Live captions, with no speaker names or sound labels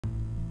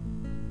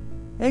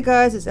Hey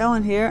guys, it's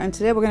Ellen here, and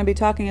today we're going to be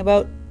talking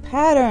about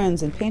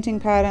patterns and painting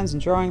patterns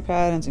and drawing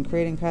patterns and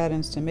creating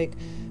patterns to make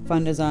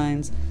fun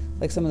designs,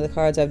 like some of the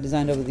cards I've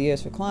designed over the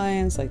years for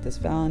clients, like this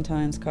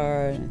Valentine's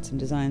card, and some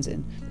designs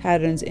and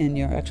patterns in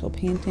your actual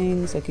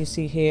paintings like you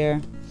see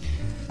here.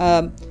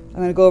 I'm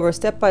going to go over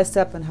step by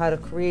step on how to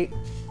create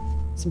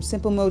some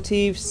simple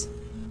motifs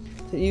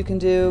that you can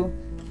do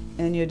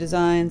in your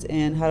designs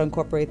and how to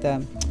incorporate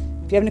them.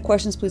 If you have any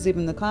questions, please leave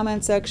them in the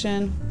comment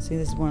section. See,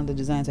 this is one of the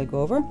designs I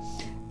go over.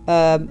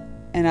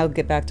 And I'll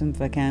get back to them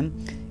if I can.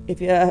 If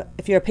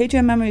you're a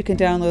Patreon member, you can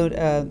download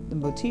the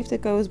motif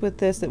that goes with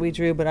this that we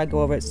drew, but I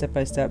go over it step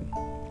by step.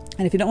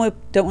 And if you don't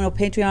know what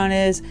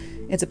Patreon is,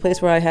 it's a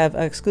place where I have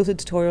exclusive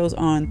tutorials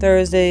on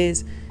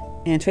Thursdays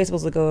and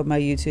traceables that go with my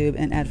YouTube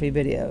and ad-free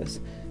videos.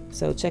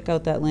 So check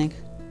out that link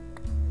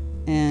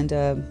and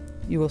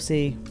you will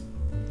see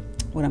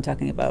what I'm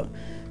talking about.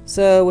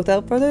 So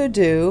without further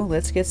ado,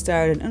 let's get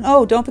started. And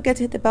oh, don't forget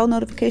to hit the bell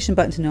notification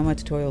button to know my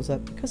tutorials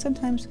up, because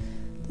sometimes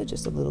they're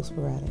just a little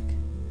sporadic.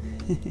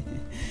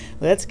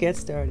 Let's get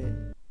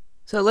started.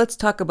 So let's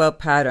talk about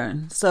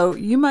patterns. So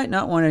you might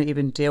not want to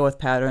even deal with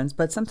patterns,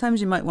 but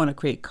sometimes you might want to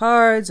create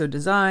cards or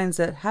designs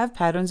that have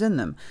patterns in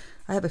them.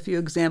 I have a few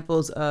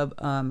examples of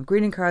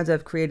greeting cards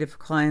I've created for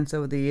clients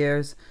over the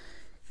years.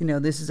 You know,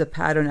 this is a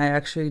pattern I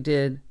actually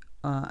did.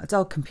 It's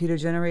all computer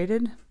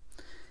generated.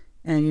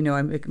 And you know,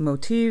 I make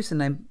motifs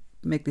and I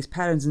make these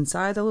patterns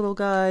inside the little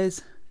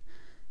guys,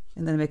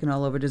 and then I make an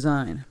all over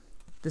design.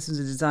 This is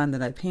a design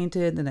that I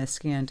painted, then I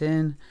scanned in,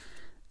 and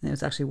it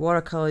was actually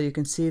watercolor. You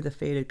can see the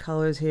faded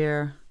colors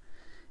here,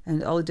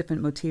 and all the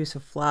different motifs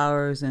of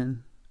flowers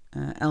and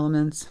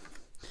elements.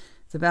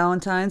 The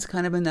Valentine's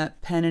kind of in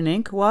that pen and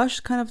ink wash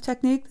kind of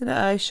technique that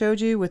I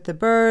showed you with the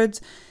birds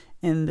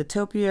and the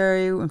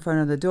topiary in front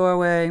of the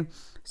doorway.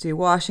 So you're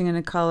washing in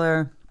a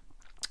color,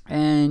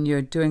 and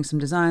you're doing some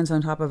designs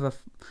on top of a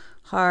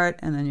heart,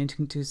 and then you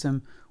can do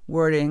some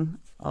wording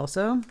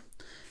also.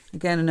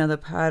 Again, another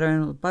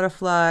pattern with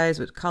butterflies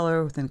with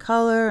color within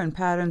color and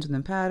patterns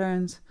within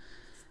patterns.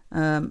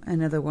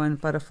 Another one,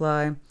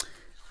 butterfly.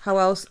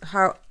 How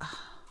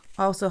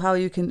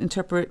you can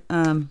interpret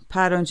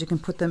patterns, you can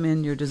put them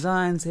in your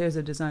designs. Here's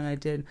a design I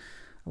did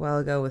a while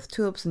ago with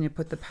tulips, and you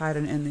put the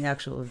pattern in the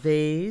actual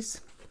vase,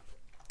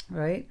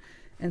 right?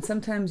 And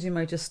sometimes you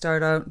might just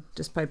start out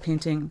just by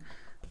painting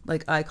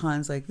like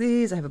icons like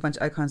these. I have a bunch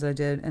of icons that I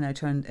did, and I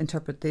try and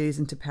interpret these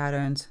into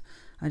patterns.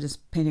 I'm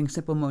just painting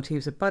simple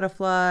motifs of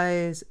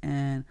butterflies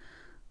and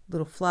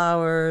little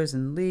flowers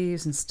and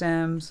leaves and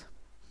stems.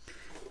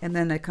 And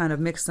then I kind of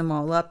mix them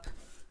all up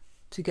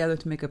together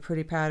to make a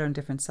pretty pattern,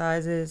 different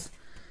sizes.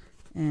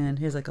 And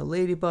here's like a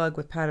ladybug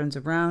with patterns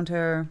around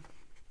her.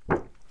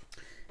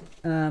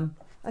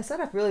 I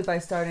start off really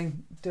by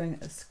doing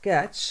a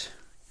sketch.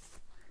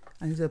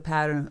 I use a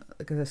pattern,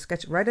 like a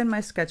sketch right in my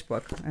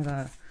sketchbook. I have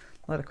a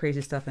lot of crazy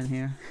stuff in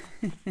here.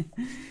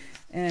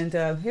 And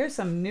here's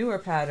some newer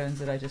patterns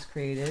that I just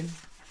created.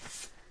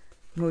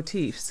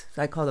 Motifs.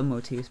 I call them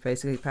motifs,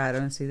 basically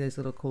patterns. See these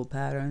little cool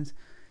patterns.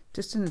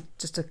 Just in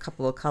just a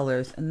couple of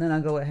colors. And then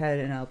I'll go ahead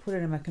and I'll put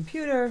it in my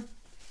computer.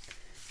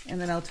 And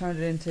then I'll turn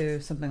it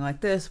into something like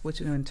this, which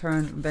will in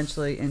turn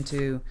eventually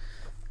into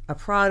a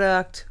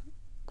product,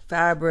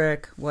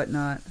 fabric,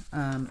 whatnot.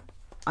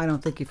 I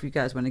don't think if you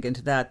guys want to get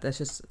into that, that's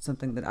just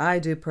something that I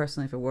do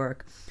personally for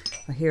work.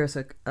 Here's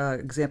an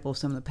example of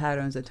some of the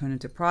patterns that turn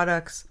into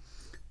products.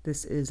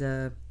 This is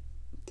a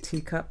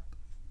teacup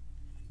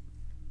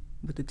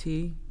with the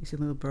tea. You see a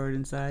little bird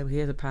inside. Well, he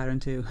has a pattern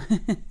too.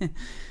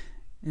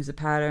 There's a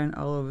pattern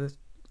all over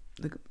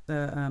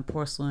the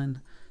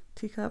porcelain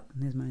teacup.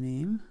 And there's my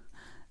name.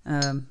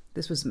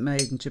 This was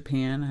made in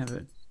Japan. I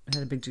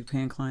had a big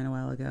Japan client a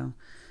while ago.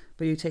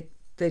 But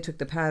they took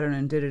the pattern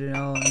and did it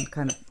all in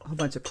kind of a whole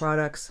bunch of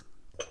products.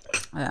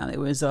 It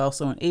was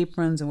also in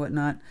aprons and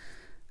whatnot.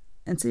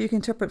 And so you can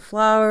interpret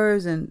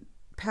flowers and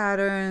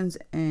patterns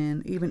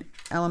and even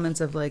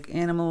elements of like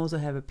animals. I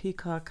have a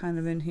peacock kind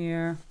of in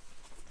here.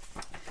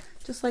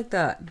 Just like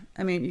that.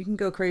 I mean, you can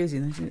go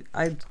crazy.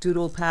 I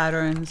doodle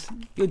patterns.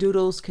 Your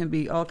doodles can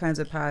be all kinds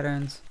of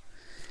patterns.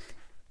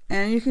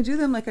 And you can do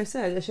them, like I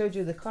said, I showed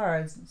you the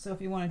cards. So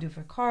if you want to do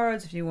for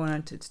cards, if you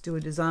wanted to do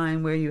a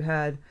design where you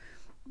had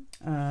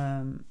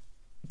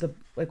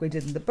like we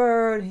did in the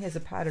bird, he has a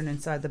pattern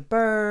inside the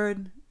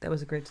bird. That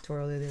was a great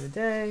tutorial the other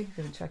day. If you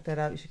haven't checked that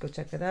out, you should go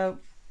check that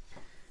out.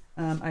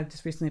 I've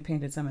just recently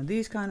painted some of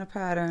these kind of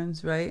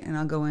patterns, right? And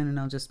I'll go in and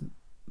I'll just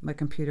my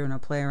computer and I'll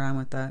play around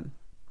with that.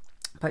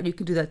 But you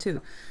can do that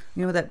too.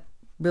 You know, that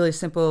really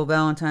simple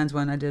Valentine's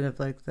one I did of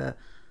like the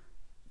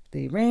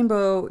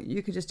rainbow.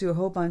 You could just do a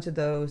whole bunch of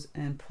those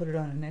and put it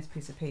on a nice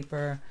piece of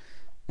paper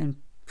and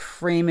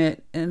frame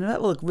it, and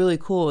that will look really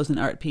cool as an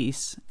art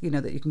piece, you know,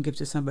 that you can give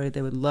to somebody.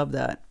 They would love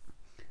that.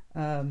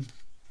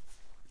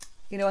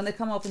 You know, and they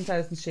come up in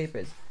sizes and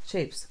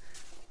shapes.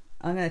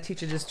 I'm going to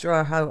teach you to just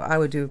draw how I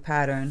would do a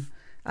pattern.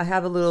 I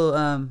have a little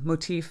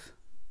motif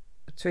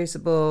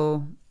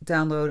traceable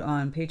download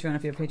on Patreon.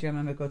 If you're a Patreon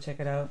member, go check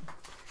it out.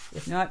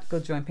 If not, go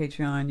join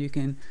Patreon. You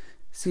can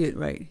see it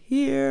right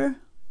here.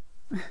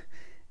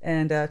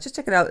 And just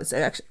check it out. It's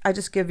actually, I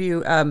just give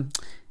you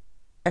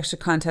extra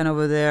content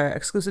over there,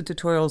 exclusive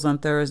tutorials on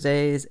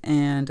Thursdays,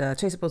 and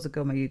traceables that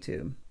go on my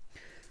YouTube.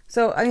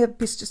 So I have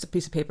just a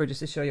piece of paper just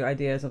to show you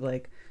ideas of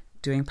like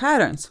doing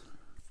patterns.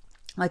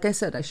 Like I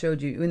said, I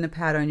showed you in the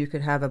pattern you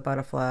could have a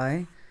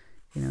butterfly,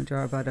 you know,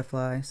 draw a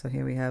butterfly. So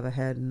here we have a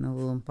head and a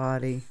little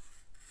body,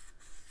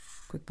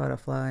 quick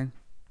butterfly.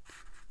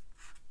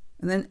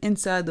 And then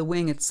inside the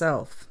wing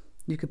itself,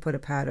 you could put a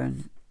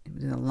pattern.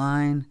 In a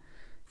line,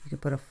 you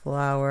could put a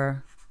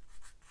flower.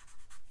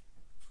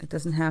 It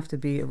doesn't have to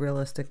be a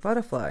realistic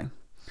butterfly.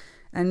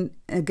 And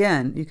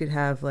again, you could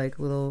have like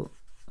little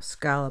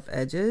scallop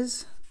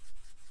edges,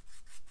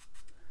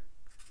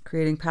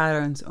 creating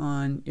patterns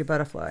on your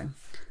butterfly.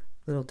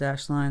 Little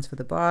dashed lines for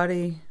the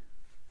body.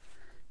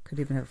 Could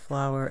even have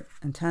flower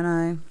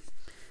antennae.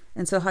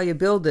 And so how you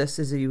build this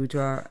is that you would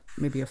draw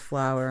maybe a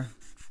flower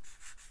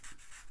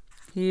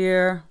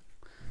here,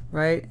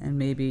 right? And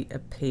maybe a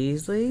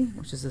paisley,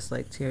 which is this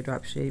like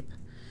teardrop shape.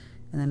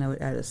 And then I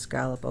would add a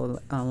scallop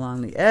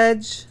along the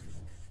edge,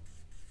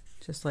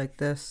 just like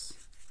this.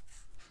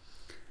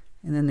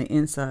 And then the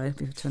inside,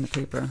 if you turn the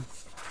paper,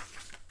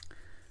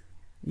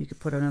 you could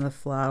put another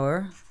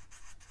flower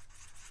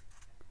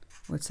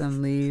with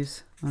some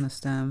leaves on a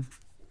stem.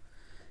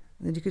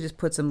 And then you could just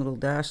put some little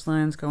dash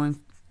lines going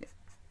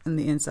in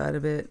the inside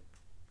of it,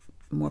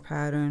 more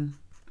pattern.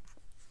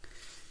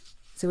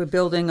 So we're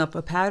building up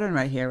a pattern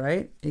right here,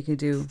 right? You can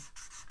do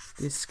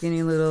this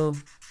skinny little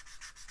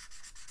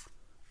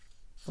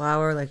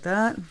flower like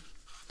that.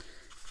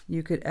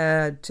 You could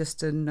add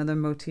just another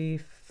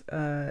motif.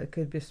 It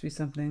could just be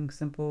something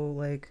simple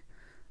like,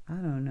 I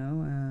don't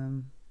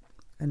know,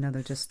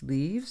 another just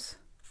leaves,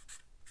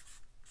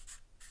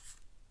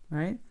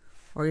 right?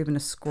 Or even a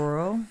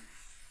squirrel.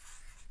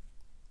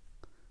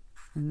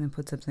 And then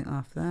put something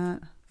off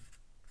that.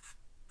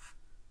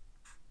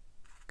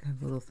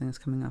 Have little things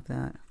coming off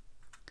that.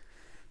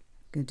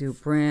 You can do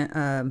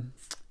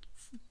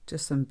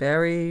just some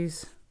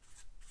berries.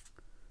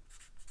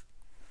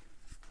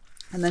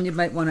 And then you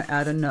might want to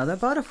add another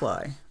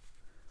butterfly.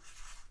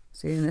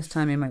 See, and this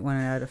time you might want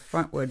to add a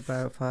frontward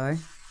butterfly.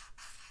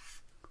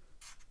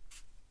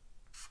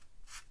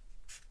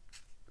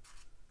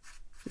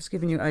 Just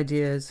giving you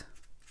ideas.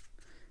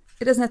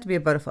 It doesn't have to be a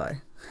butterfly.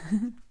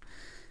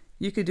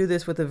 You could do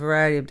this with a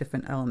variety of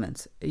different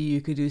elements. You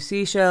could do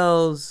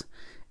seashells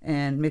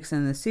and mix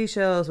in the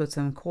seashells with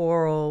some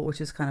coral, which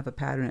is kind of a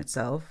pattern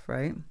itself,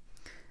 right?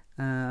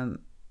 And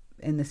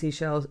the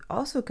seashells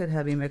also could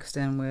have you mixed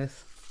in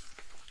with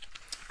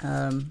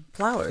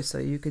flowers. So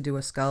you could do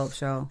a scallop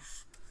shell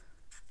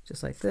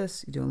just like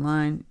this. You do a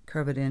line,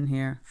 curve it in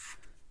here,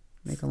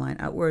 make a line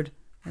outward,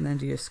 and then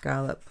do your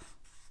scallop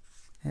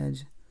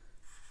edge.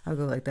 I'll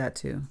go like that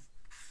too.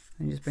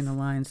 And you just bring the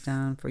lines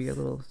down for your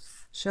little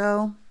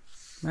shell,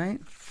 right?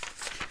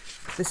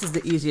 This is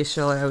the easiest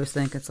shell, I always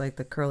think. It's like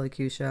the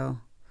curlicue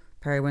shell.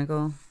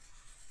 Periwinkle,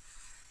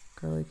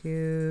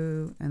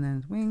 curlicue, and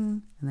then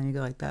wing, and then you go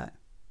like that.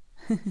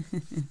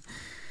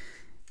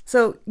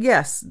 So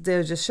yes,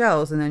 they're just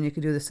shells, and then you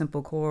could do the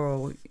simple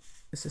coral.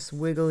 It's this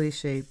wiggly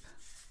shape.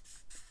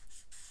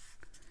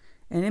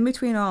 And in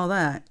between all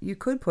that, you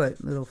could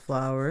put little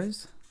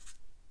flowers,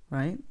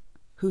 right?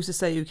 Who's to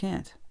say you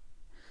can't?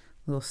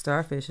 Little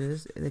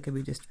starfishes, they could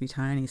be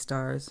tiny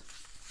stars.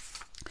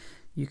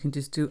 You can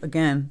just do,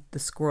 again, the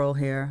squirrel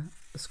here,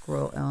 the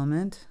squirrel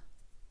element.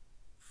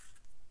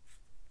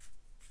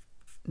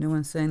 No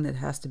one's saying that it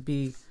has to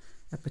be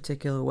a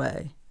particular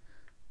way.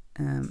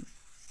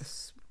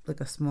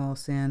 Like a small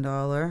sand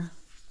dollar.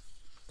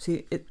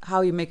 See,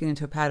 how you make it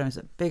into a pattern is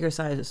bigger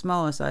sizes,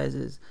 smaller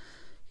sizes,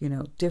 you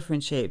know,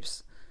 different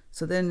shapes.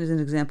 So then there's an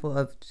example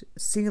of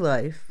sea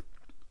life.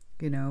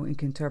 You know, you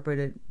can interpret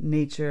it,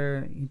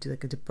 nature, you do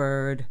like a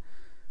bird.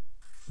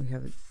 We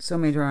have so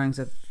many drawings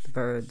of the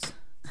birds.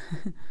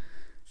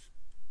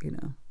 You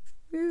know,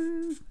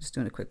 just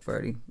doing a quick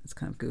birdie. It's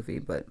kind of goofy,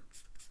 but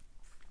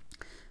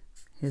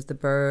here's the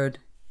bird.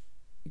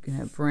 You can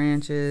have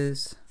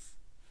branches.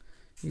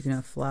 You can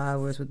have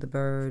flowers with the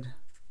bird.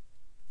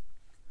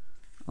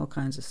 All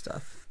kinds of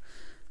stuff.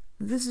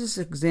 This is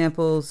just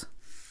examples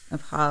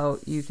of how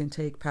you can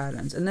take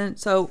patterns. And then,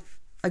 so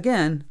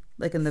again,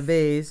 like in the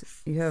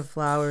vase, you have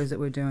flowers that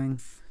we're doing.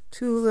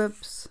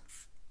 Tulips,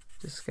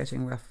 just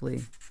sketching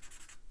roughly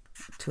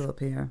a tulip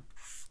here.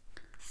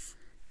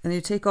 And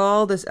you take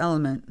all this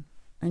element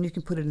and you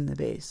can put it in the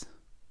vase.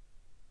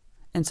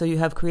 And so you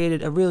have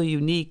created a really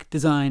unique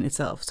design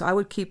itself. So I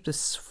would keep the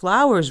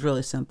flowers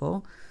really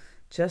simple,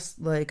 just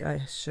like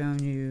I've shown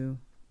you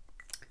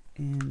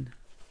in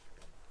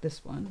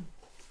this one.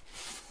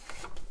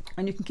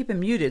 And you can keep it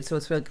muted so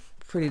it's like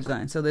pretty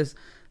design. So there's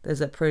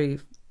that pretty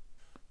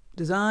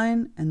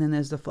design, and then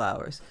there's the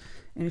flowers.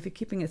 And if you're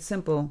keeping it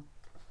simple,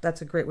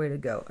 that's a great way to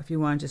go. If you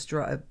want to just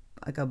draw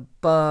like a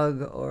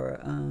bug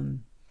or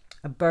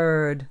a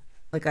bird,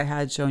 like I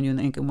had shown you in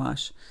the ink and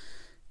wash,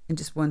 in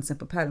just one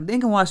simple pattern. The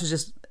ink and wash is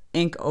just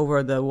ink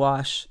over the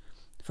wash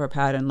for a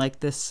pattern like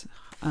this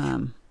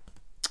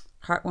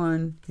heart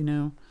one, you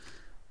know.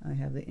 I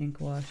have the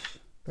ink wash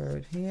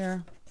bird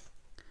here.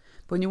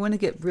 But when you want to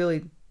get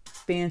really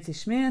fancy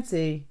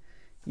schmancy,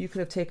 you could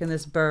have taken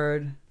this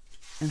bird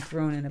and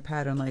thrown in a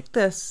pattern like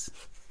this.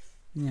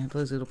 You have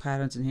those little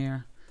patterns in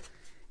here,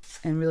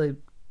 and really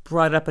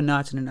brought it up a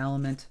notch in an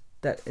element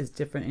that is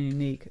different and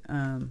unique.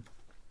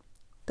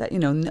 That, you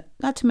know,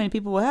 not too many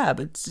people will have.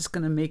 It's just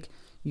going to make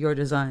your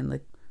design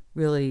like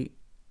really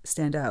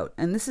stand out.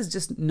 And this is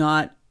just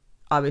not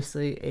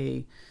obviously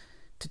a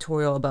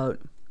tutorial about,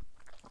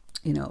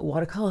 you know, a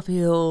watercolor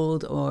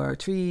field or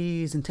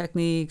trees and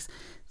techniques.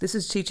 This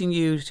is teaching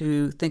you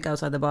to think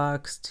outside the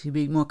box, to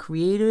be more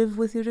creative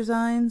with your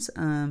designs.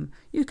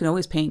 You can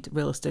always paint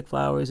realistic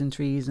flowers and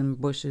trees and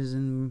bushes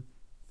and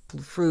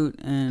fruit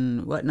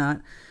and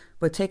whatnot,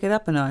 but take it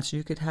up a notch.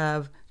 You could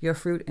have your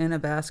fruit in a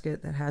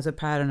basket that has a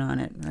pattern on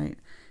it, right?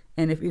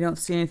 And if you don't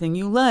see anything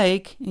you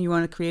like and you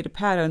want to create a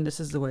pattern, this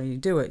is the way you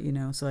do it, you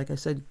know? So like I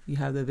said, you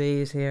have the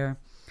vase here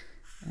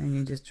and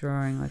you're just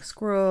drawing like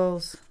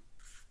squirrels,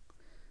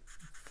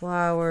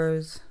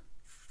 flowers,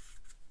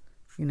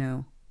 you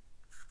know,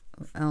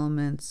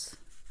 elements,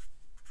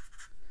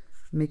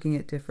 making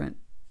it different.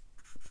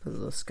 Put a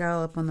little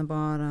scallop on the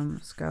bottom,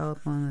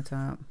 scallop on the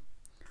top,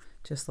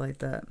 just like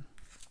that.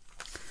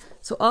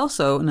 So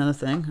also another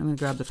thing, I'm going to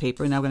grab the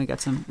paper. Now we're going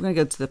to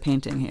get to the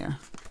painting here.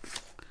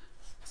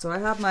 So I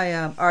have my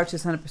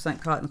Arches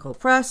 100% cotton cold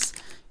press.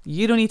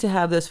 You don't need to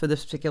have this for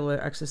this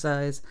particular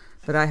exercise,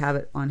 but I have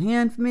it on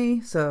hand for me.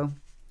 So,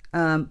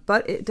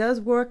 but it does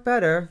work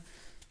better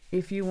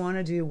if you want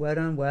to do wet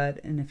on wet,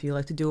 and if you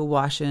like to do a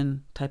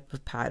wash-in type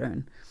of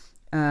pattern.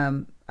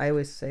 I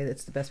always say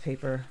that's the best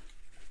paper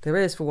there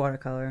is for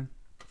watercolor.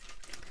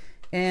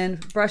 And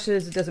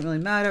brushes, it doesn't really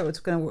matter. It's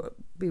going to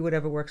be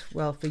whatever works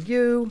well for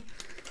you.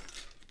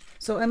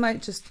 So I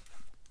might just,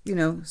 you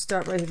know,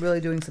 start by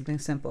really doing something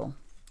simple.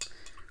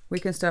 We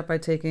can start by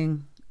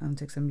taking,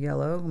 take some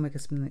yellow. We'll make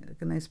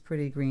a nice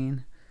pretty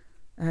green.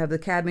 I have the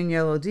cadmium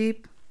yellow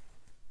deep.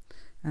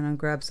 And I'll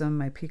grab some of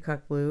my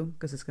peacock blue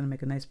because it's going to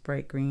make a nice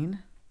bright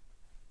green.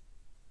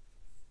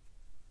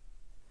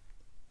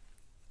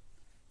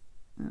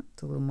 Oh,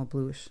 it's a little more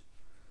bluish,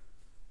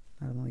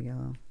 not a little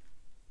yellow.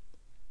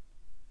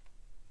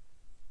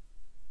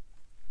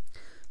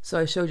 So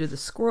I showed you the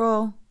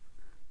squirrel.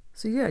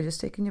 So yeah, just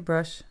taking your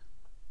brush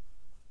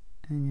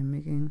and you're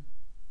making,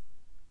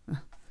 of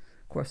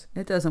course,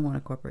 it doesn't want to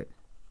incorporate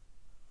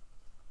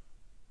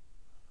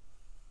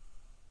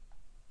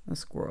a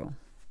squirrel.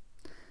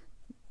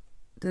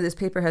 This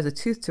paper has a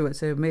tooth to it,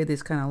 so it made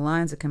these kind of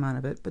lines that come out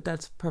of it, but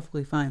that's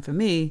perfectly fine for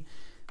me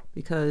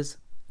because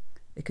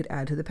it could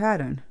add to the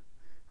pattern,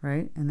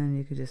 right? And then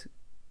you could just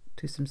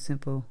do some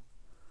simple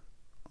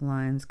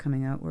lines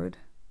coming outward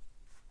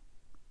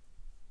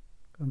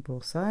on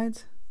both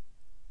sides.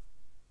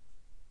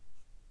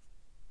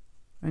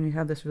 And you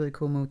have this really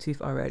cool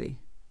motif already,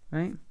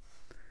 right?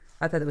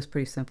 I thought it was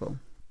pretty simple.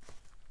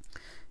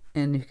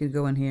 And you could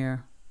go in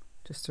here,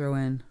 just throw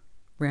in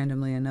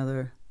randomly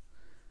another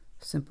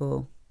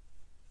simple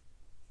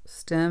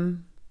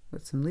stem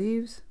with some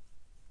leaves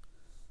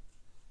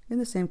in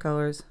the same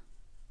colors.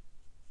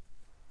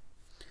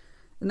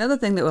 Another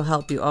thing that will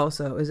help you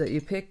also is that you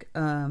pick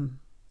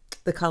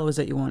the colors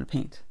that you want to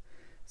paint.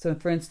 So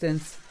for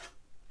instance,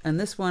 on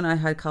this one I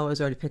had colors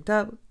already picked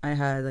up. I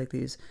had like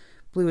these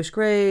bluish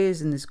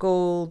grays and these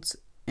golds,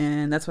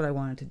 and that's what I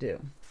wanted to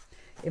do.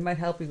 It might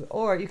help you,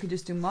 or you could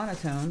just do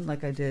monotone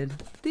like I did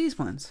these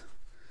ones.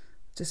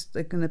 Just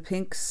like in the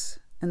pinks,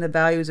 and the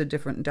values are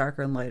different,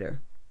 darker and lighter.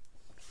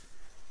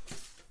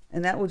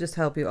 And that will just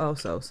help you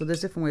also. So there's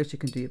different ways you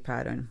can do your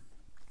pattern.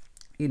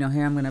 You know,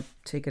 here I'm going to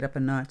take it up a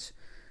notch.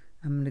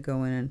 I'm going to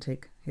go in and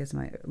take, here's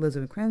my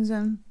alizarin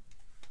crimson,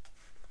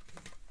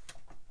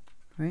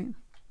 right?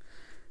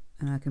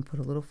 And I can put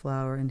a little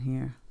flower in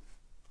here.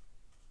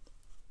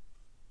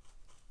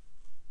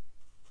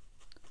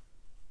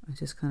 I'm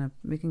just kind of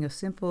making a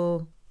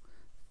simple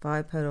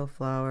 5-petal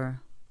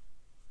flower.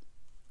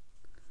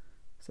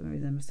 So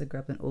maybe I must have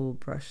grabbed an old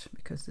brush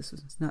because this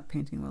was not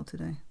painting well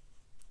today.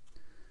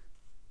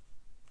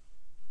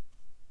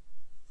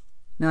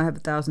 Now I have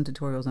 1,000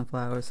 tutorials on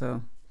flowers,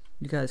 so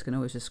you guys can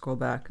always just scroll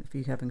back if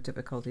you're having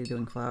difficulty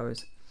doing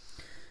flowers.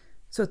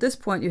 So at this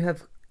point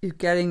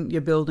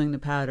you're building the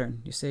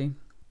pattern, you see?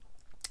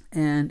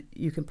 And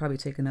you can probably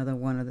take another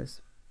one of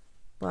this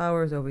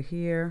flowers over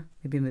here,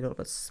 maybe a little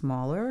bit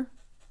smaller,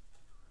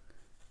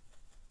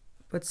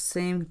 but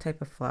same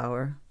type of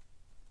flower,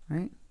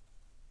 right?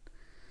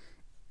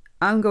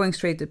 I'm going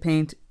straight to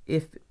paint.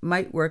 It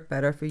might work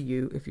better for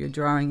you if you're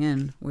drawing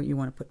in what you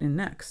want to put in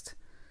next.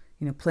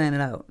 You know, plan it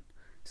out.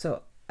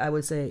 So I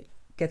would say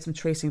get some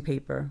tracing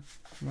paper,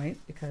 right?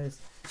 Because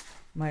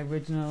my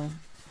original,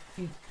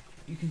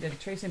 you can get a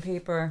tracing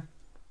paper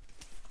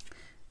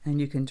and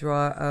you can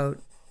draw out,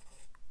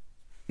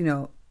 you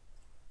know,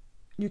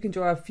 you can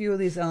draw a few of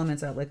these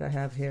elements out like I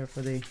have here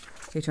for the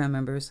Patreon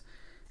members.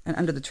 And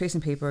under the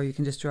tracing paper, you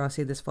can just draw,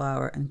 say, this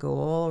flower and go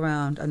all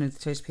around, under the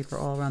tracing paper,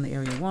 all around the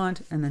area you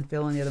want, and then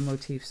fill in the other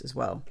motifs as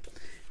well.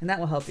 And that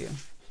will help you.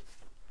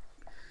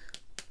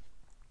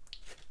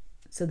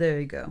 So there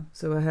you go.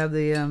 So I have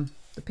the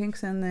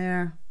pinks in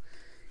there.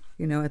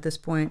 You know, at this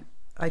point,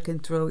 I can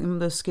throw in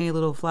the skinny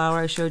little flower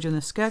I showed you in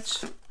the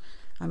sketch.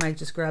 I might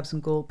just grab some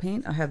gold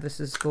paint. I have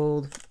this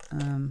gold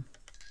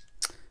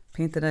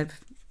paint that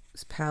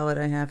this palette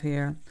I have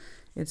here.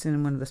 It's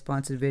in one of the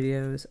sponsored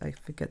videos. I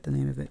forget the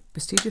name of it.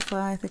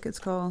 Prestigify, I think it's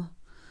called.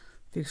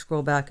 If you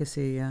scroll back, you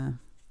see one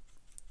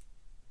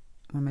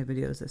of my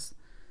videos. This,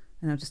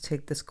 and I'll just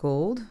take this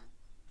gold,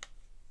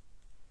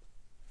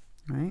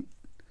 right,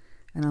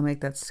 and I'll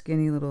make that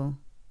skinny little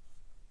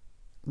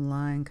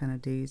line kind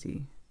of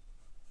daisy.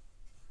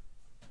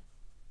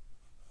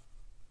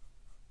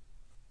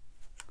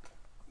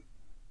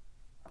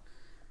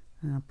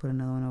 And I'll put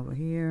another one over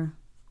here.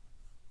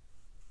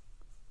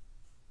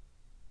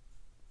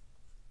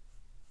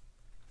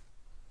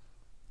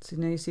 So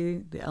now you see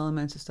the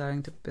elements are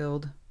starting to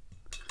build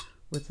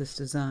with this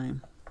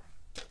design.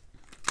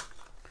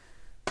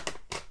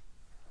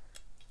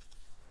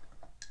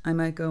 I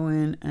might go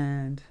in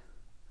and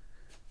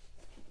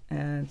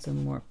add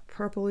some more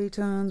purpley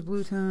tones,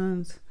 blue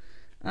tones.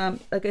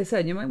 Like I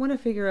said, you might want to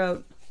figure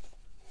out,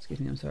 excuse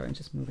me, I'm sorry, I'm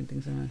just moving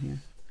things around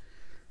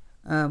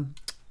here.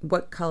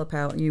 What color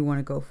palette you want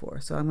to go for.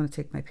 So I'm going to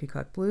take my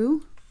peacock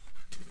blue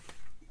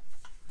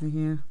right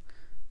here,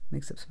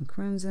 mix up some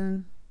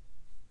crimson.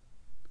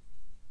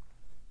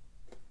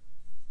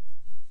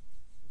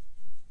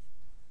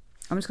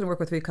 I'm just going to work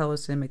with 3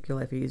 colors to make your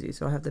life easy.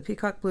 So I have the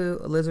peacock blue,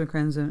 alizarin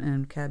crimson,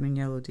 and cadmium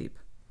yellow deep.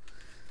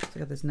 So I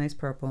got this nice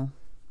purple,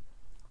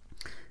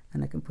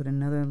 and I can put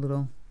another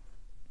little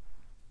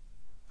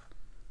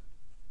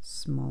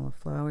smaller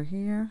flower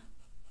here.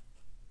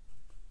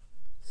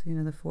 See,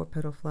 another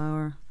 4-petal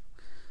flower.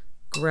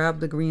 Grab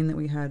the green that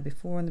we had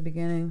before in the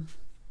beginning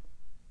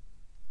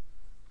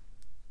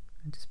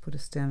and just put a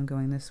stem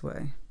going this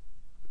way.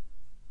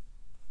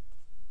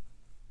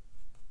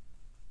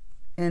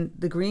 And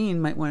the green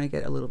might want to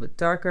get a little bit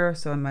darker,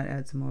 so I might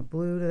add some more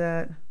blue to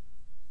that.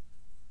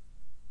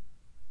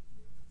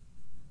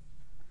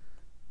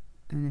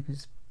 And you can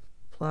just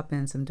plop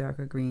in some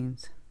darker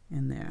greens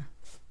in there.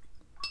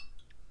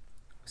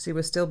 See,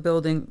 we're still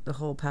building the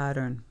whole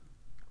pattern.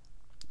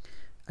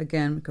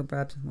 Again, we can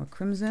grab some more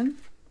crimson.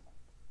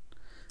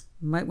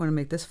 Might want to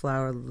make this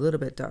flower a little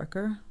bit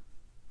darker.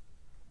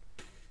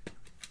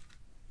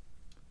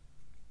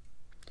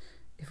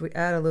 If we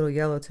add a little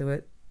yellow to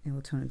it, it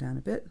will tone it down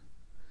a bit.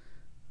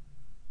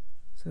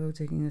 So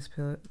taking this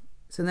palette.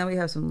 So now we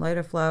have some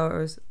lighter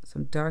flowers,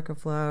 some darker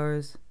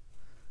flowers,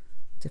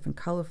 different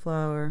color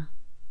flower,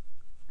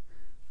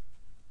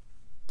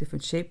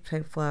 different shape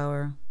type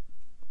flower.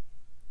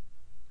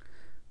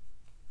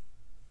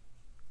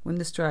 When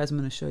this dries, I'm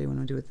going to show you what I'm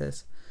going to do with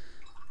this.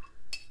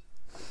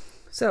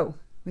 So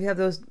we have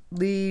those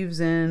leaves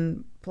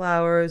and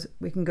flowers.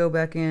 We can go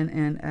back in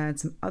and add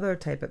some other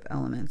type of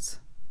elements.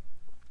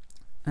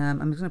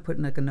 I'm just going to put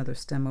in like another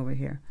stem over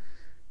here,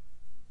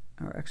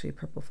 or actually a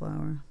purple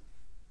flower.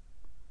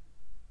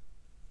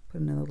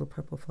 Put another little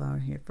purple flower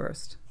here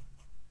first.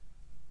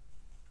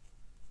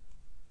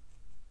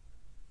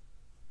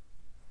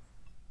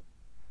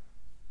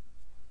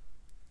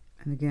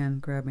 And again,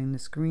 grabbing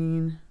this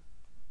green,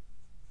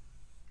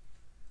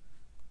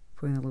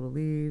 putting the little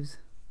leaves.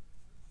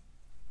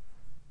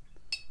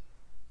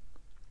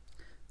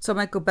 So I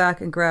might go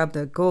back and grab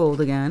the gold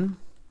again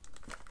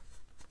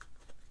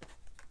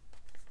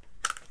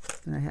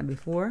that I had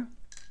before.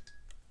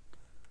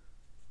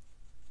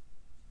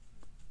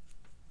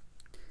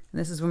 And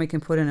this is when we can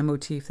put in a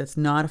motif that's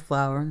not a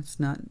flower, it's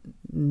not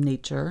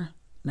nature,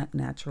 not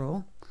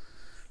natural.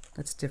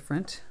 That's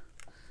different.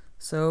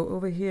 So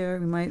over here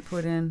we might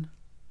put in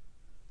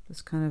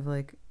this kind of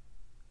like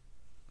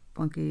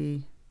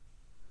funky,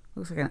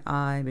 looks like an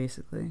eye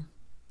basically,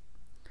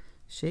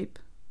 shape,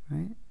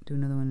 right? Do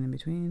another one in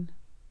between.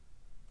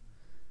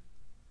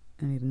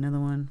 I need another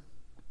one.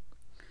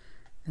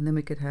 And then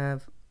we could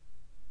have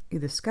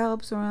either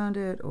scallops around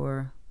it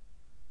or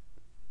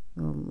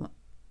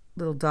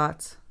little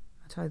dots.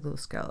 I'll try little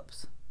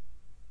scallops.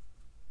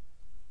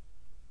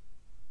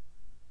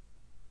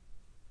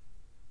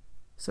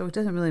 So it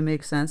doesn't really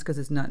make sense because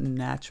it's not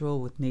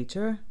natural with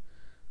nature,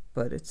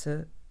 but it's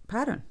a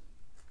pattern.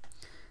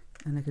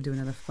 And I could do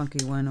another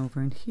funky one over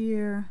in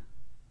here.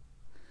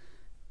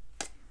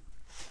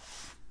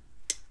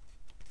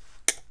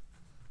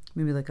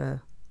 Maybe like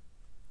a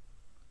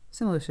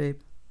similar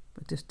shape,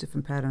 but just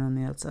different pattern on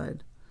the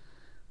outside.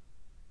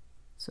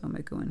 So I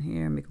might go in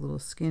here, make a little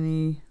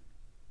skinny.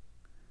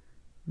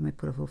 I might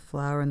put a little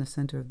flower in the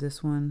center of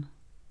this one,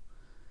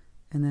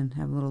 and then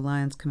have little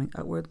lines coming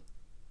outward.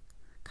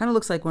 Kind of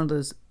looks like one of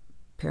those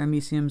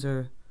parameciums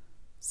or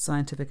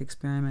scientific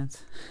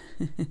experiments.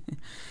 And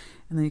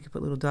then you can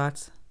put little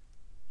dots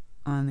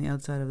on the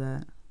outside of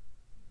that.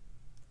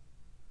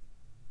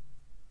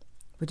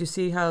 But you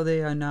see how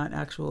they are not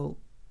actual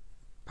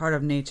part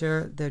of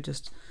nature, they're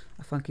just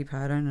a funky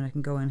pattern, and I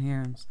can go in here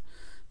and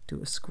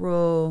do a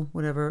scroll,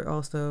 whatever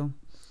also.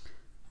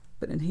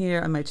 But in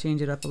here I might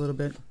change it up a little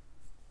bit.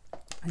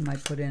 I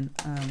might put in,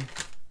 I'm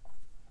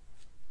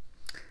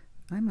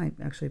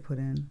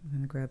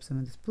going to grab some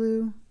of this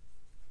blue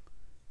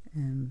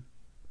and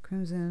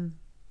crimson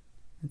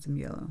and some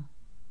yellow.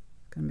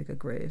 Gonna make a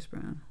grayish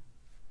brown.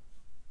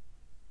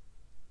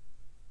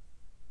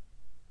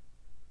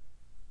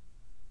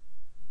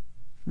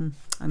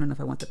 I don't know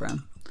if I want the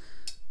brown.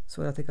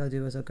 So what I think I'll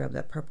do is I'll grab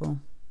that purple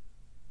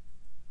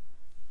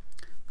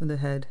for the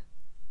head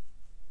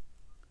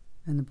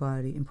and the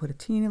body and put a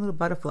teeny little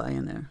butterfly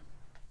in there.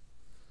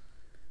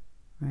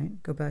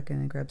 Right? Go back in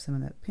and grab some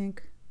of that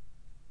pink.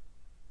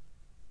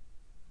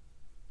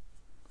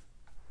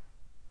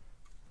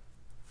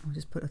 I'll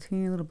just put a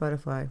teeny little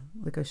butterfly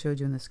like I showed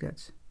you in the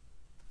sketch.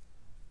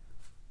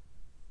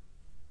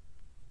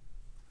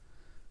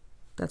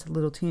 That's a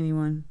little teeny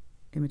one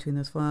in between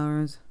those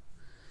flowers.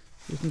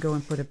 You can go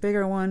and put a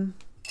bigger one.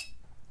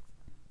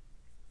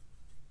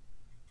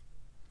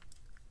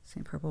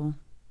 Same purple.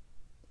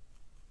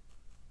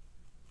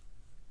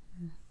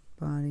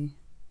 Body.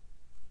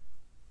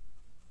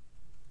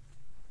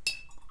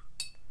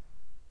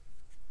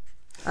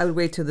 I would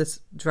wait till this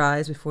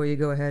dries before you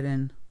go ahead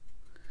and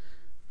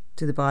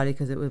do the body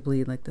because it would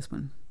bleed like this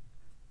one.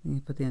 And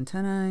you put the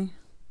antennae.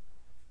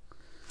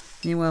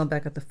 Meanwhile,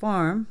 back at the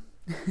farm,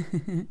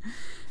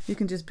 you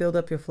can just build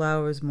up your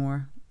flowers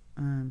more.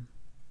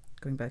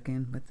 Going back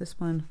in with this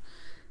one,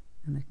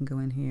 and I can go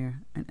in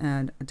here and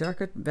add a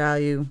darker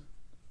value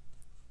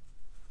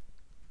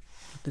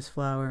with this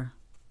flower.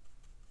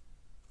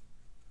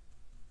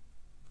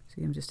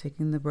 See, I'm just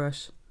taking the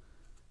brush,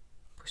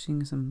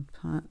 pushing some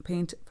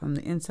paint from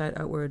the inside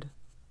outward,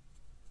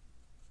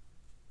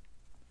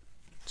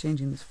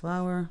 changing this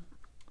flower.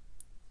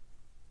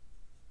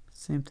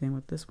 Same thing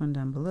with this one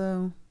down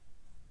below.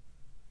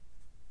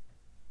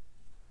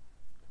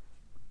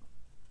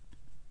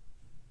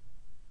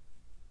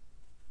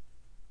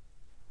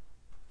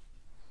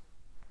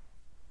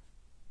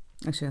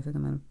 Actually, I think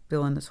I'm going to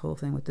fill in this whole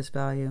thing with this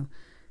value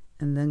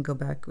and then go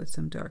back with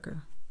some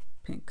darker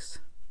pinks.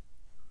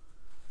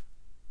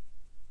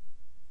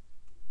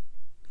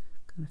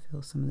 Going to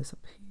fill some of this up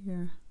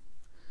here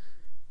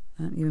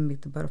and even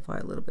make the butterfly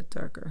a little bit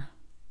darker.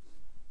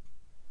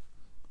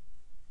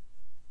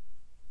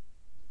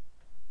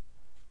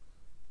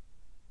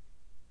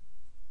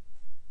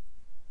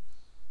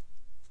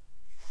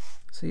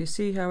 So you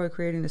see how we're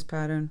creating this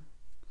pattern,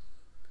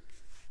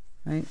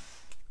 right?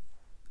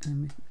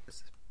 And this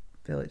is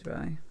fairly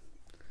dry.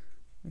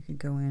 We could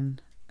go in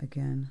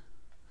again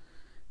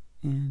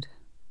and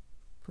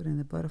put in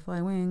the butterfly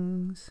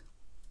wings.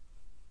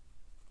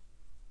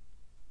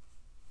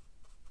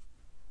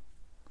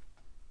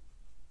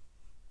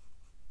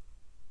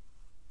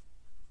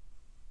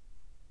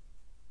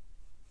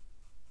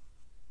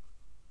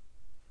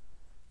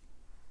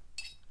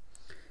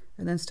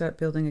 And then start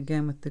building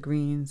again with the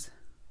greens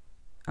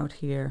out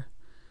here.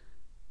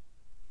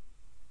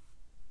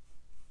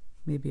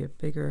 Maybe a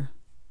bigger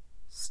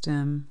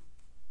stem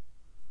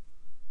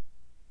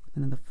with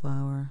another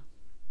flower.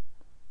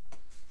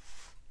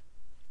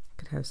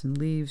 Could have some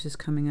leaves just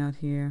coming out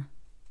here.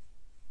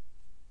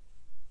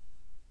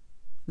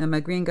 Now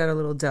my green got a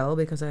little dull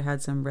because I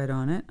had some red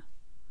on it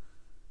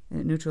and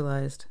it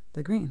neutralized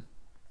the green.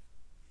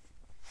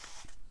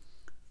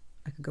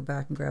 I could go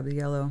back and grab the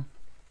yellow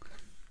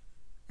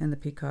and the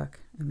peacock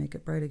and make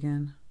it bright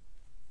again.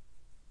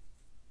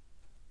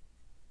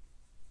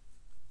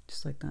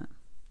 Just like that.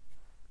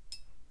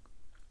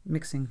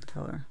 Mixing the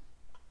color.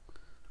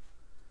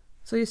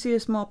 So you see a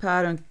small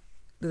pattern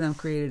that I've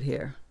created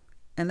here.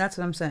 And that's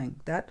what I'm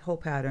saying. That whole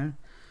pattern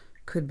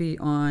could be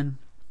on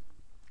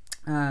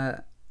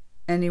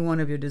any one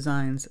of your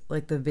designs,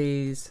 like the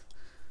vase,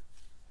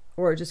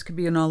 or it just could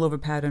be an all over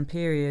pattern,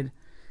 period.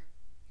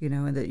 You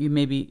know, and that you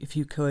maybe, if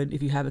you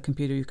have a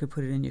computer, you could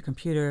put it in your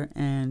computer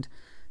and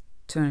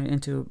turn it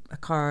into a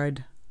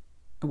card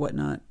or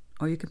whatnot.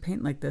 Or you could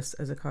paint like this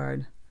as a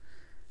card.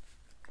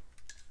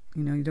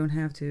 You know, you don't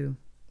have to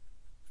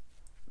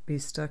be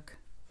stuck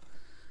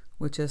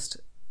with just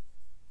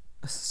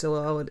a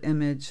silhouette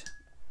image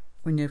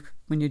when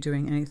you're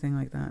doing anything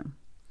like that. I'm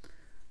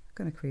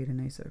gonna create a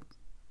nicer,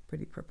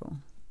 pretty purple,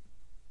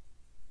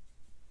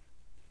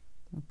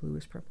 a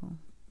bluish purple.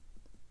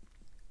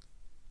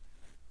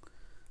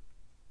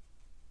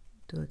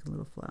 Do like a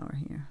little flower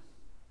here.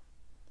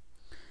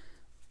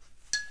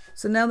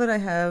 So now that I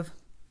have,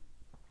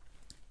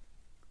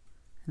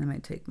 and I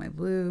might take my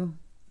blue,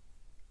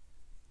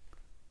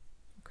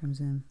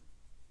 crimson,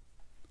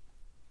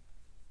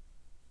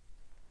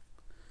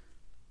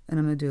 and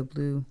I'm going to do a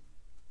blue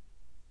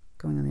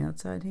going on the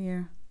outside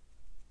here.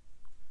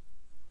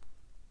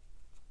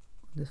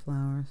 With the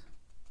flowers.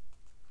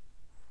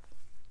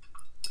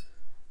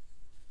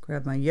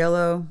 Grab my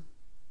yellow,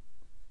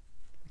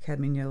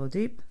 cadmium yellow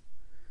deep.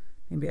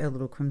 Maybe add a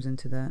little crimson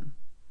to that.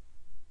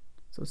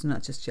 So it's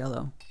not just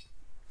yellow.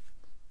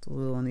 It's a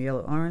little on the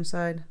yellow orange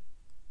side.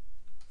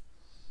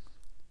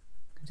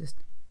 Just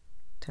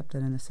tap that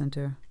in the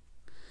center.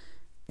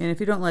 And if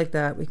you don't like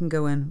that, we can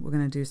go in, we're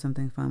going to do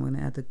something fun. We're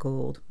going to add the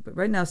gold. But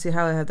right now, see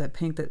how I have that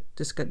pink that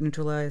just got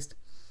neutralized?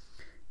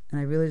 And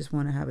I really just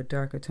want to have a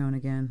darker tone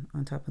again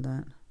on top of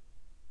that.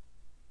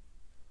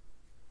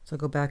 So I'll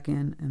go back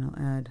in and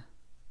I'll add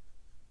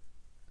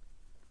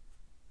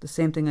the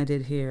same thing I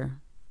did here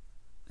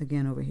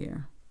again over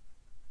here.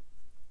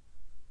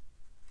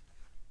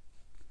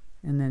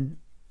 And then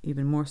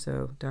even more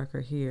so,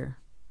 darker here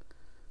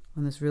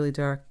on this really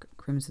dark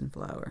crimson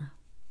flower.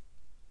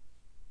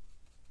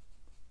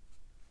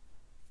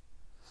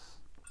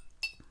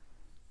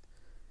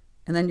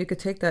 And then you could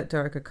take that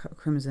darker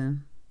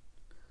crimson,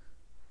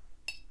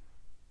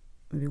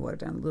 maybe water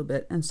down a little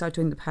bit, and start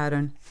doing the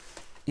pattern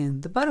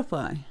in the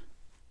butterfly.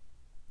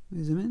 Let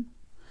me zoom in.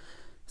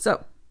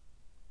 So,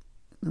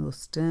 a little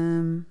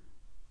stem.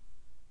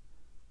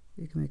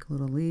 You can make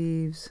little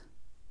leaves.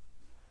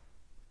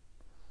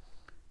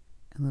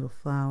 A little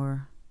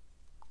flower.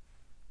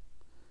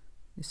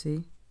 You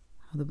see?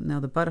 Now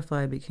the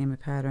butterfly became a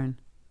pattern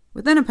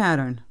within a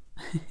pattern.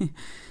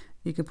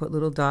 You can put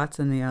little dots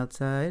on the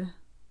outside.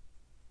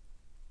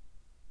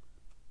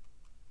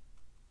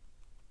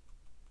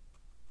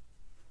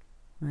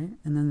 Right?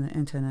 And then the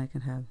antennae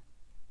can have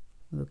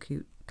little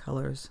cute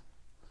colors.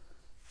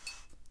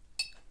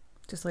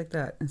 Just like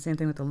that. And same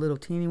thing with the little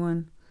teeny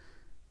one.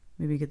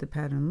 Maybe get the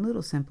pattern a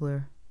little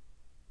simpler.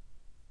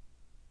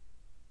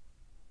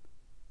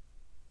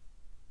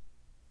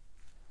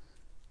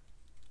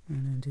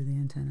 And then do the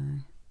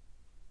antennae.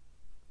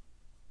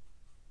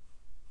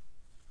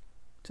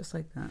 Just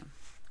like that.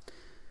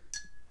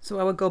 So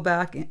I would go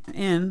back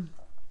in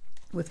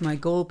with my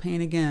gold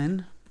paint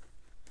again.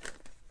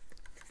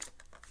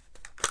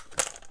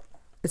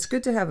 It's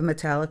good to have a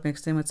metallic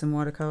mixed in with some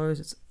watercolors.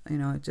 It's, you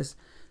know, it just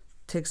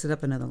takes it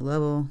up another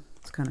level.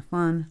 It's kind of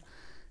fun.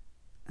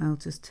 I'll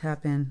just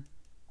tap in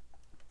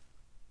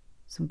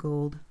some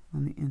gold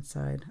on the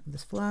inside of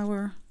this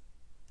flower.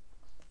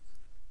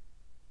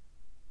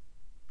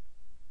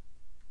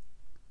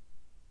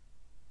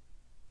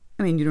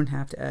 I mean, you don't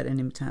have to add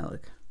any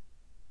metallic.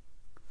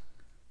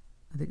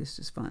 I think it's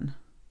just fun.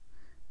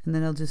 And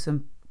then I'll do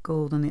some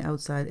gold on the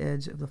outside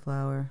edge of the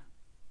flower,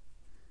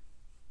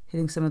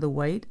 hitting some of the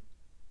white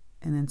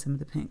and then some of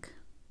the pink.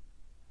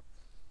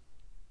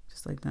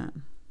 Just like that.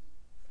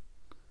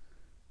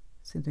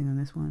 Same thing on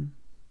this one.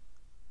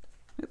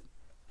 Oop.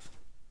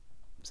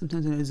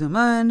 Sometimes when I zoom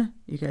in,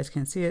 you guys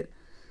can't see it.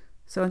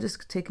 So I'm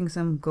just taking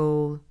some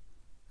gold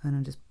and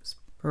I'm just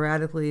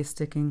sporadically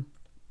sticking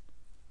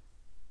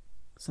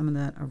some of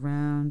that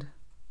around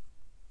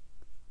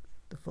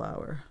the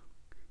flower.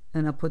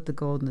 And I'll put the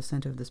gold in the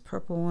center of this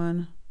purple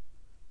one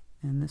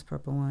and this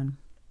purple one.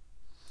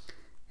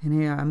 And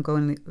here I'm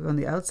going on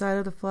the outside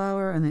of the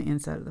flower and the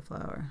inside of the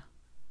flower.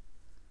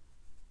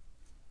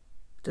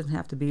 It doesn't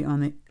have to be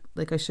on the,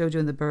 like I showed you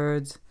in the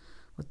birds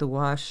with the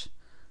wash.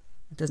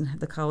 It doesn't have,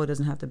 the color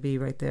doesn't have to be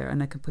right there.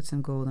 And I can put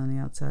some gold on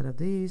the outside of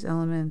these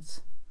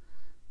elements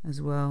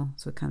as well,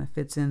 so it kind of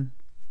fits in.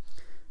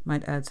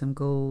 Might add some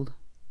gold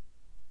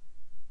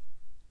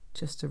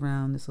just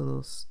around this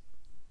little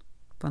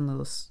fun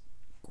little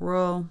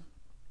squirrel.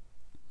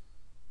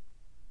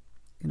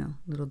 You know,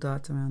 little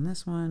dots around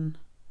this one.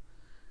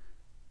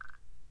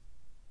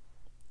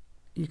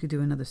 You could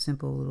do another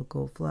simple little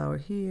gold flower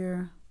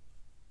here.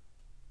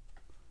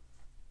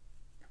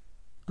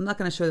 I'm not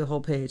going to show you the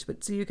whole page,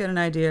 but so you get an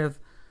idea of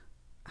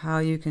how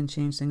you can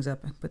change things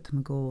up and put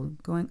some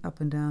gold going up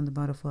and down the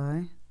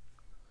butterfly.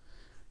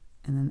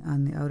 And then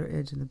on the outer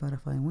edge of the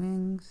butterfly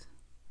wings.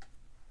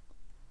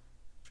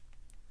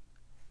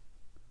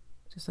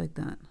 Just like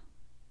that.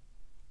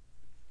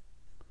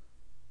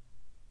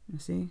 You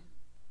see?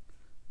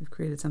 We've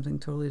created something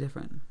totally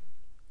different.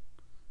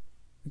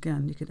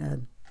 Again, you could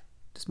add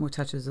just more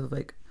touches of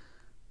like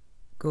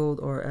gold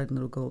or add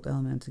little gold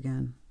elements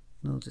again.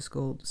 Little just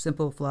gold,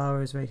 simple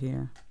flowers right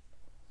here.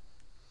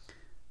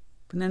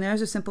 But then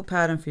there's a simple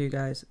pattern for you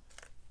guys.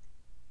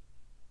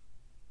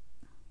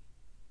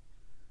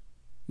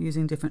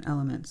 Using different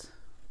elements.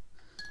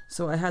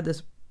 So I had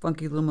this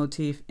funky little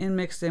motif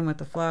mixed in with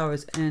the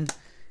flowers, and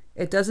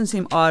it doesn't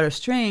seem odd or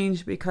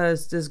strange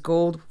because there's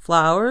gold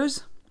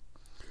flowers,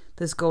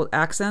 there's gold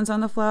accents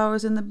on the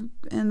flowers in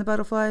the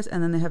butterflies,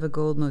 and then they have a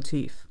gold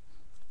motif.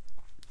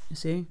 You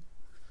see?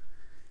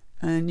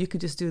 And you could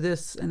just do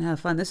this and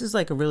have fun. This is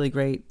like a really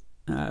great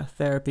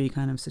therapy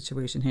kind of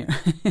situation here.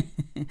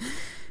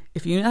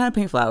 If you know how to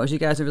paint flowers, you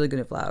guys are really good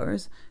at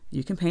flowers.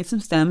 You can paint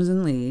some stems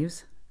and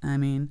leaves. I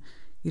mean,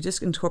 you're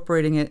just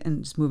incorporating it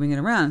and just moving it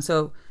around.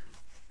 So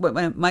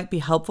what might be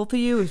helpful for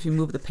you if you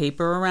move the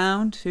paper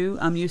around too.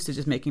 I'm used to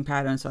just making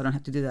patterns, so I don't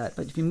have to do that.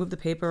 But if you move the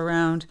paper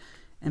around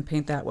and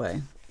paint that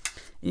way.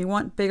 You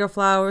want bigger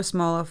flowers,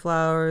 smaller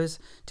flowers,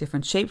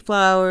 different shaped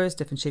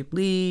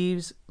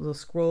leaves, little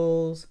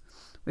scrolls.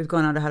 We've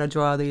gone on to how to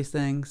draw these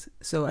things.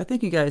 So I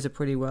think you guys are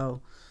pretty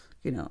well,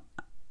 you know,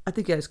 I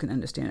think you guys can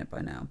understand it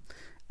by now.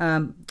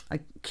 I'm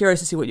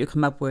curious to see what you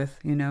come up with,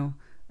 you know.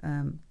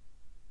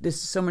 There's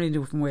so many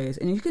different ways.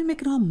 And you can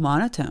make it all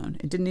monotone.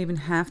 It didn't even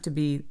have to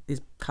be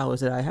these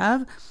colors that I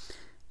have.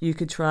 You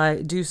could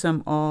do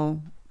some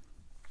all,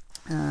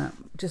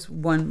 just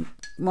one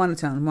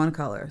monotone, one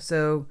color.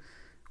 So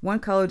one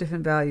color,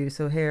 different value.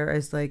 So here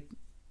is like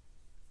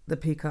the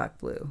peacock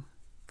blue,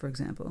 for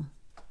example.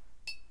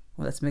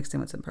 Well, that's mixed in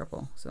with some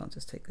purple, so I'll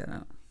just take that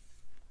out.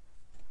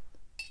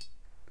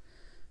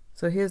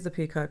 So here's the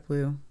peacock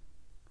blue,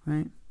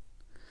 right?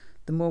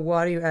 The more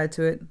water you add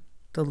to it,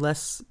 the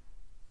less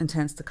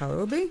intense the color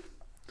will be.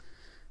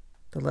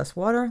 The less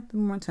water, the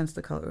more intense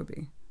the color will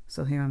be.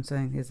 So here I'm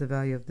saying, here's the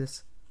value of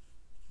this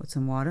with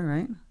some water,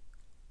 right?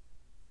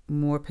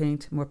 More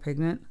paint, more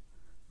pigment,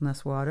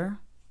 less water,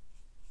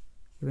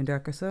 even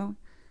darker so.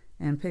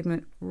 And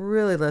pigment,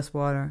 really less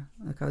water,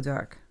 look how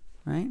dark,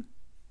 right?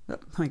 Oh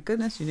my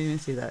goodness, you didn't even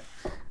see that.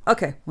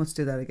 Okay, let's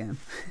do that again.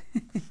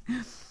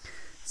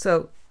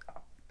 So,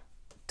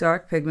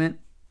 dark pigment,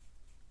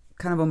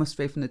 kind of almost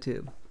straight from the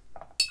tube.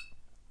 A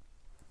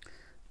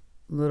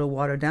little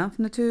water down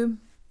from the tube,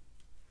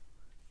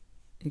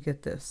 you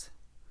get this.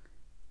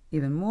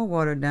 Even more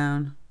watered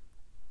down,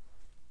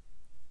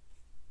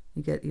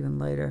 you get even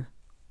lighter.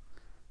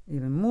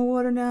 Even more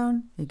water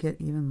down, you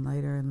get even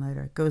lighter and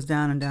lighter. It goes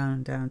down and down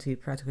and down until you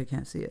practically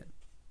can't see it,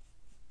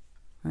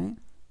 right?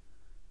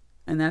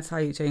 And that's how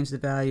you change the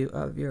value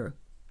of your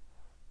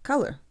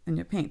color in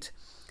your paint.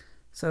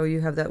 So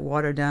you have that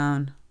watered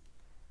down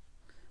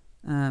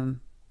the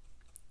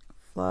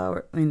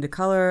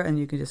color, and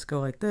you can just go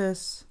like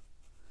this,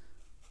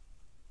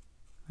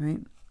 right?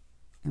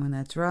 And when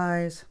that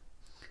dries,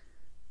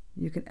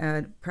 you can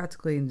add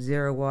practically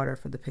 0 water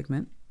for the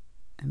pigment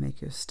and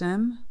make your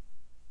stem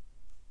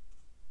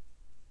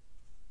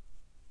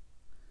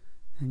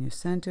and your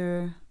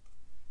center.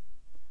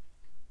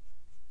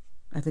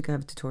 I think I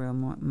have a tutorial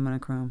on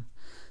monochrome.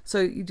 So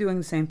you're doing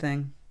the same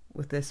thing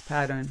with this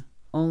pattern,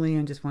 only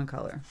in just one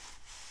color.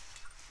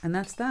 And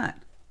that's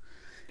that.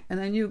 And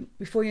then you,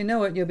 before you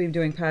know it, you'll be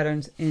doing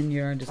patterns in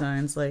your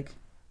designs like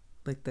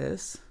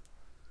this.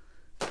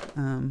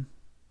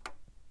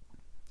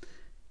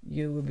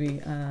 You will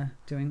be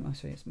doing, I'll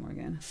show you some more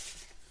again.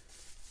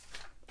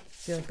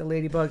 See, like the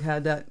ladybug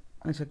had that,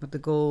 I took with the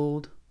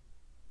gold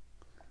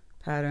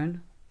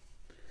pattern.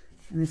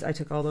 And this, I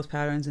took all those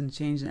patterns and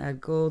changed and add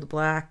gold,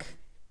 black,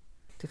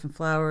 different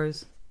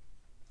flowers,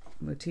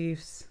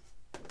 motifs.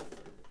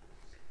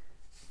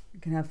 You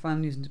can have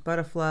fun using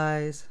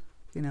butterflies,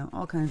 you know,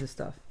 all kinds of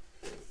stuff.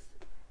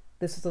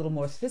 This is a little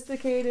more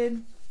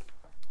sophisticated.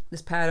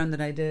 This pattern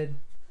that I did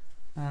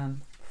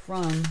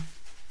from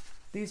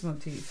these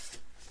motifs.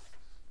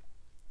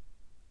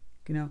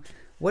 You know,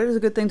 what is a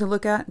good thing to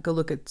look at? Go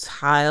look at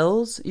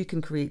tiles. You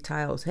can create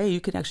tiles. Hey, you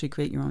can actually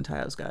create your own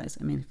tiles, guys.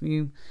 I mean, if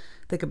you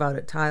think about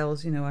it,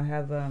 tiles, you know, I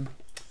have the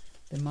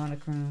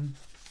monochrome.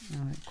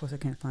 Of course, I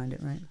can't find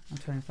it, right? I'll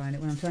try and find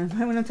it when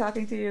I'm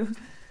talking to you.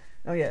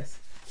 Oh, yes.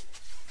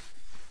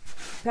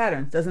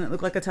 Patterns. Doesn't it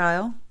look like a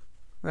tile?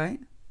 Right?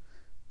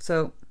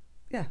 So,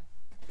 yeah.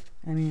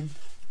 I mean,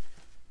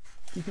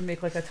 you can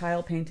make like a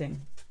tile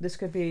painting. This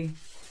could be,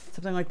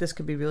 something like this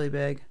could be really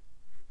big.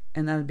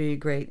 And that would be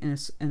great in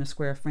a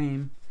square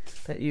frame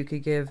that you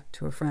could give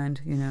to a friend,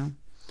 you know.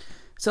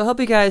 So I hope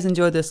you guys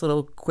enjoyed this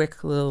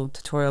quick little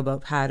tutorial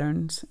about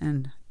patterns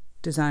and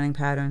designing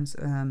patterns.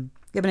 If you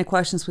have any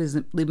questions, please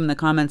leave them in the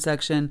comment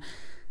section.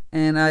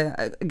 And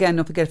again,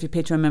 don't forget, if you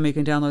Patreon member, you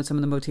can download some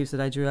of the motifs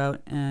that I drew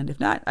out. And if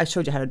not, I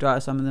showed you how to draw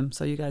some of them,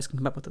 so you guys can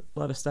come up with a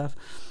lot of stuff.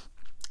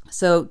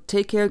 So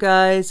take care,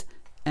 guys,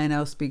 and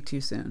I'll speak to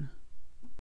you soon.